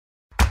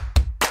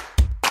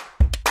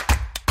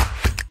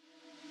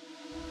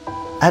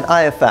At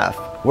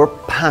IFF, we're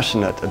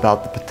passionate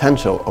about the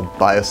potential of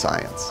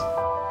bioscience.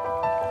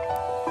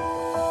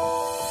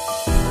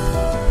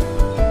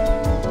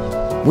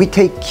 We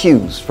take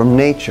cues from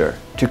nature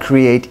to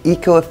create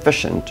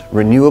eco-efficient,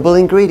 renewable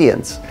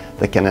ingredients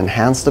that can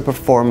enhance the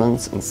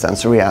performance and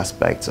sensory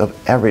aspects of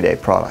everyday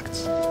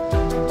products.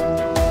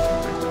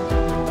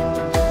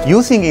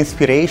 Using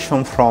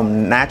inspiration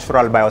from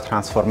natural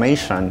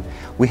biotransformation,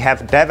 we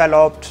have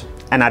developed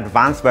an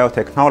advanced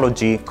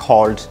biotechnology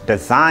called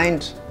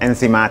Designed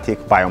Enzymatic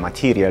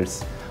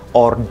Biomaterials,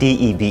 or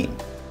DEB.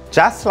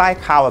 Just like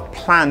how a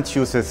plant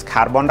uses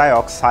carbon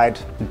dioxide,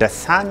 the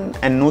sun,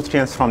 and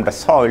nutrients from the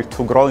soil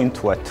to grow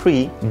into a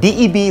tree,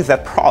 DEB is a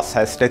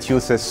process that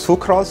uses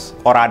sucrose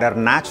or other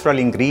natural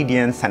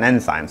ingredients and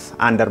enzymes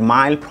under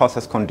mild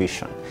process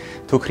conditions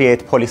to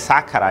create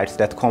polysaccharides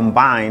that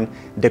combine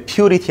the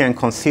purity and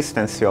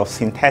consistency of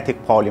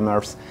synthetic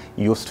polymers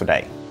used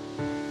today.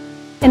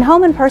 In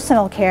home and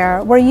personal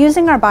care, we're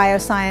using our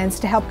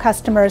bioscience to help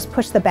customers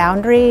push the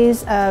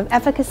boundaries of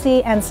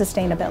efficacy and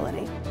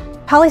sustainability.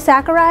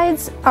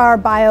 Polysaccharides are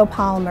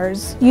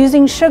biopolymers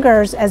using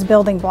sugars as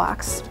building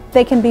blocks.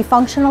 They can be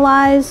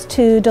functionalized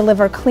to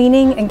deliver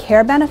cleaning and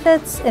care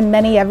benefits in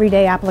many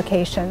everyday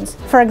applications.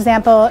 For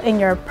example, in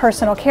your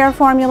personal care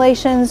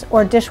formulations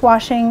or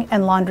dishwashing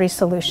and laundry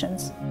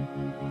solutions.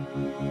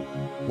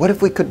 What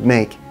if we could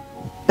make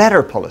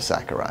better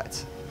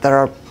polysaccharides that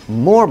are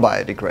more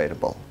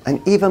biodegradable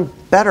and even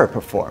better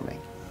performing?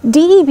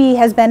 DEB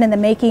has been in the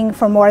making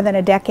for more than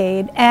a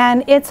decade,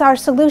 and it's our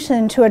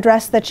solution to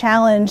address the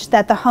challenge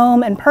that the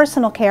home and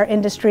personal care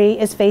industry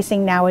is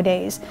facing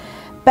nowadays.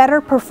 Better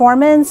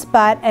performance,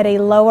 but at a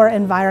lower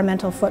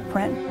environmental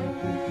footprint.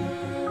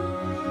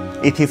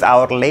 It is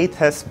our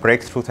latest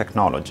breakthrough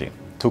technology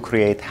to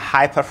create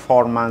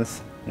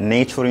high-performance,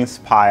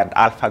 nature-inspired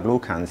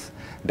alpha-glucans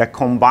that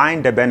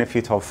combine the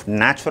benefit of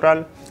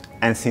natural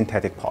and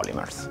synthetic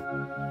polymers.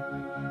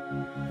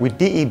 With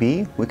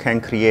DEB, we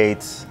can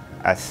create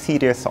a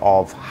series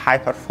of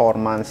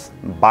high-performance,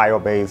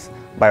 bio-based,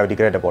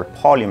 biodegradable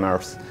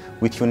polymers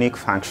with unique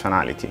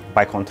functionality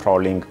by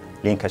controlling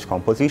linkage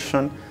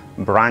composition,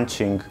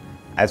 branching,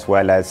 as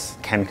well as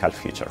chemical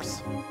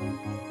features.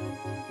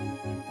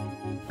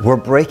 We're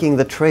breaking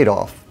the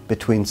trade-off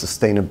between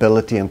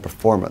sustainability and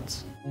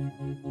performance.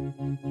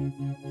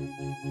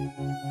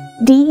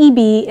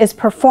 DEB is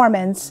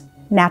performance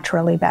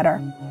naturally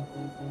better.